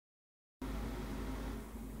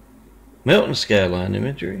Mountain skyline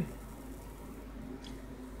imagery.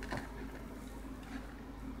 I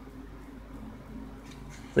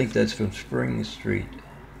think that's from Spring Street.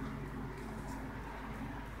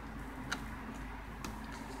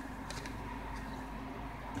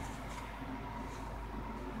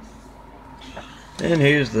 And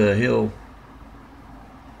here's the Hill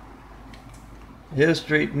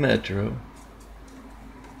Street Metro.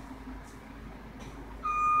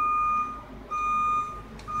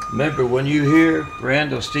 Remember, when you hear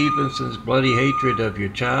Randall Stevenson's bloody hatred of your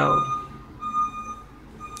child,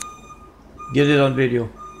 get it on video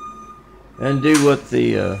and do what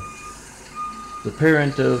the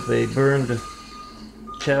parent of a burned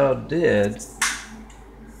child did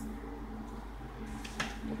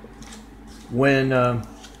when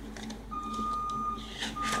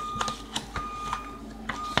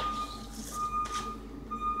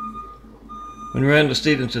Randall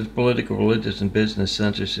Stevenson's political, religious, and business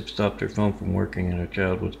censorship stopped her phone from working and her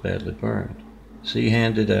child was badly burned. She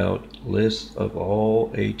handed out lists of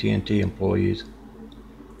all AT&T employees.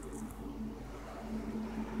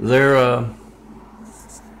 Their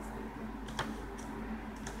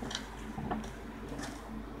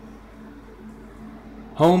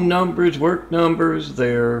home numbers, work numbers,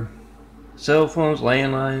 their cell phones,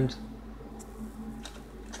 landlines,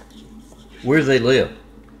 where they live,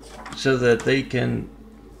 so that they can,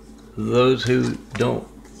 those who don't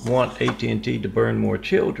want AT&T to burn more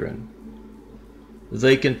children,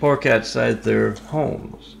 they can park outside their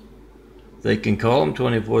homes. They can call them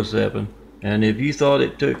 24/7, and if you thought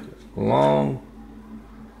it took long,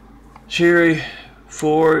 Sherry,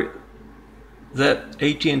 for that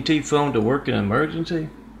AT&T phone to work in an emergency,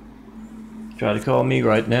 try to call me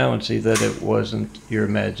right now and see that it wasn't your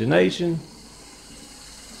imagination.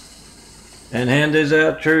 And hand this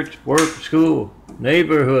out: church, work, school,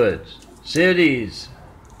 neighborhoods, cities,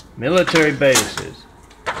 military bases.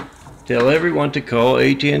 Tell everyone to call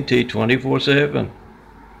AT&T 24/7.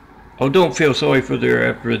 Oh, don't feel sorry for their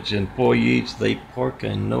average employees. They park a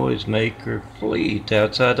noisemaker fleet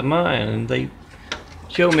outside of mine, and they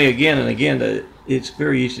show me again and again that it's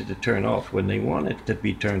very easy to turn off when they want it to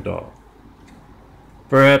be turned off.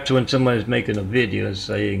 Perhaps when someone is making a video and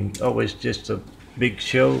saying, oh, it's just a big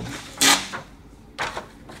show.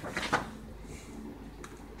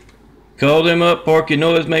 Call them up, park your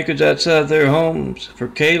noisemakers outside their homes for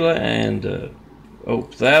Kayla and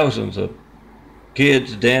thousands of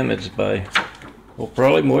kids damaged by, well,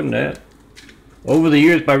 probably more than that, over the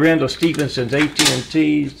years by Randall Stevenson's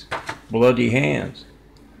AT&T's bloody hands.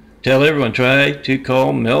 Tell everyone, try to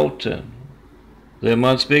call Milton. Leave them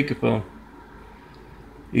on speakerphone.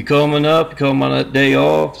 You call them up, you call them on that day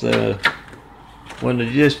off, when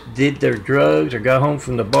they just did their drugs or got home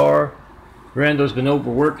from the bar. Randall's been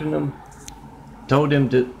overworking them. Told him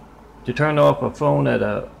to turn off a phone at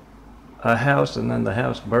a house, and then the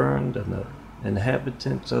house burned, and the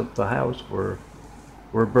inhabitants of the house were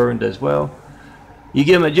burned as well. You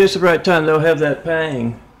give them at just the right time, they'll have that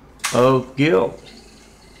pang of guilt.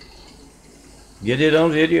 Get it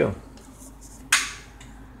on video.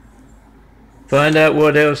 Find out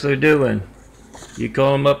what else they're doing. You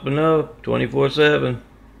call them up enough, 24/7.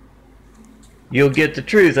 You'll get the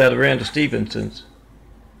truth out of Randall Stevenson's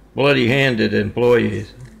bloody-handed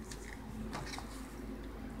employees.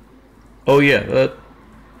 Oh yeah,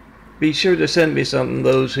 be sure to send me something,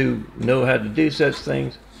 those who know how to do such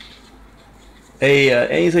things.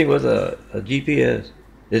 Anything with a GPS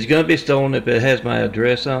is going to be stolen if it has my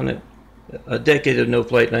address on it. A decade of no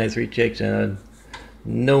Flight 93 checks, and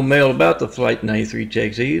no mail about the Flight 93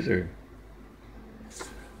 checks either.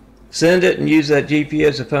 Send it and use that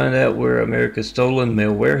GPS to find out where America's stolen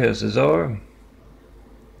mail warehouses are.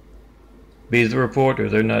 Be the reporter.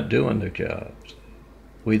 They're not doing their jobs.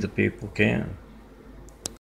 We the people can.